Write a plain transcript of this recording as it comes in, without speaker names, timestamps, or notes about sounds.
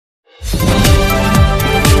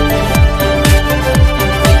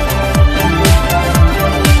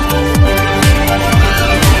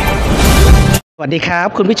สวัสดีครับ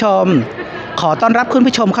คุณผู้ชมขอต้อนรับคุณ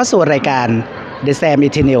ผู้ชมเข้าสู่รายการ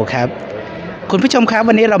TheSaMET ครับคุณผู้ชมครับ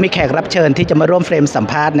วันนี้เรามีแขกรับเชิญที่จะมาร่วมเฟรมสัม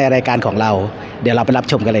ภาษณ์ในรายการของเราเดี๋ยวเราไปรับ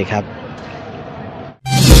ชมกันเลยครับ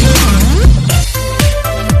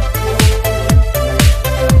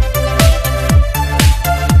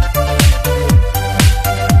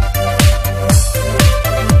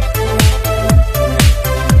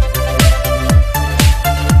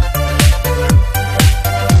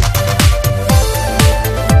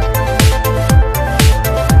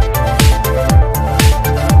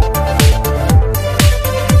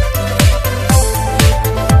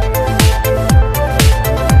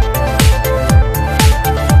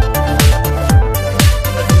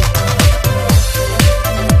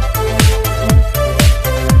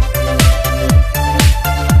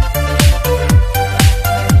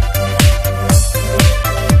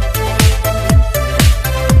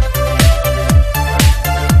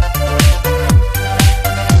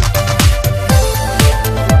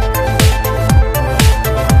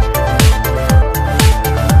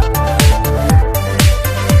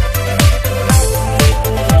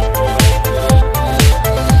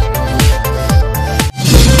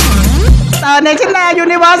National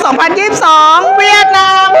Universe 2022 เวียดน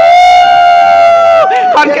าม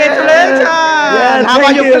Congratulations Yes, How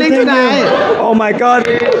are you feeling tonight? Oh my God,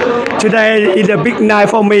 today is a big night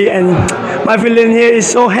for me and my feeling here is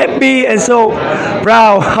so happy and so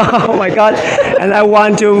proud. Oh my God, and I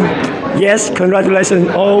want to, yes, congratulations.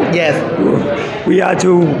 Oh, Yes we are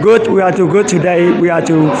too good today. We are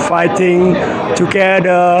too fighting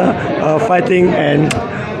together, fighting and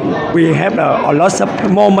we have a lot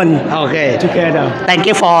of moment Okay together. Thank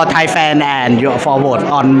you for Thai fan and your forward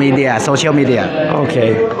on media social media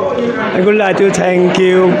Okay. I would like to thank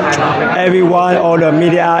you everyone, all the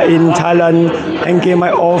media in Thailand. Thank you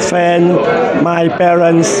my old friend, my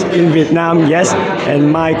parents in Vietnam, yes,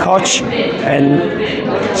 and my coach.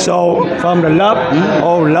 And so from the love,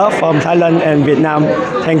 all love from Thailand and Vietnam.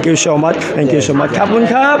 Thank you so much. Thank you so much. ขอบคุณ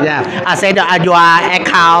ครับ Yeah I said your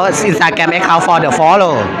account Instagram account for the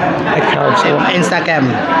follow Account, so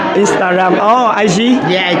Instagram oh IG.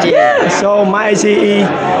 Yeah IG So my IG is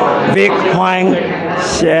Vic Hoàng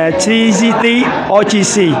TGT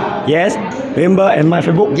OGC. Yes, remember and my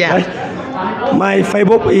Facebook. Yeah. Right? My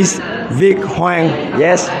Facebook is Vic Hoàng.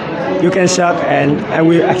 Yes, you can search and I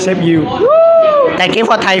will accept you. Thank you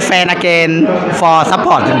for Thai fan again for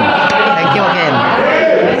support Thank you again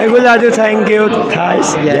I would like to thank you,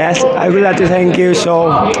 Thais. Yes, I would like to thank you so.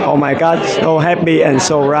 Oh my God, so happy and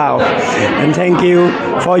so proud. And thank you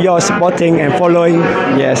for your supporting and following.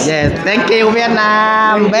 Yes. Yes Thank you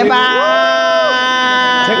Vietnam Bye bye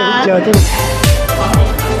Take a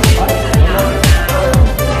picture too.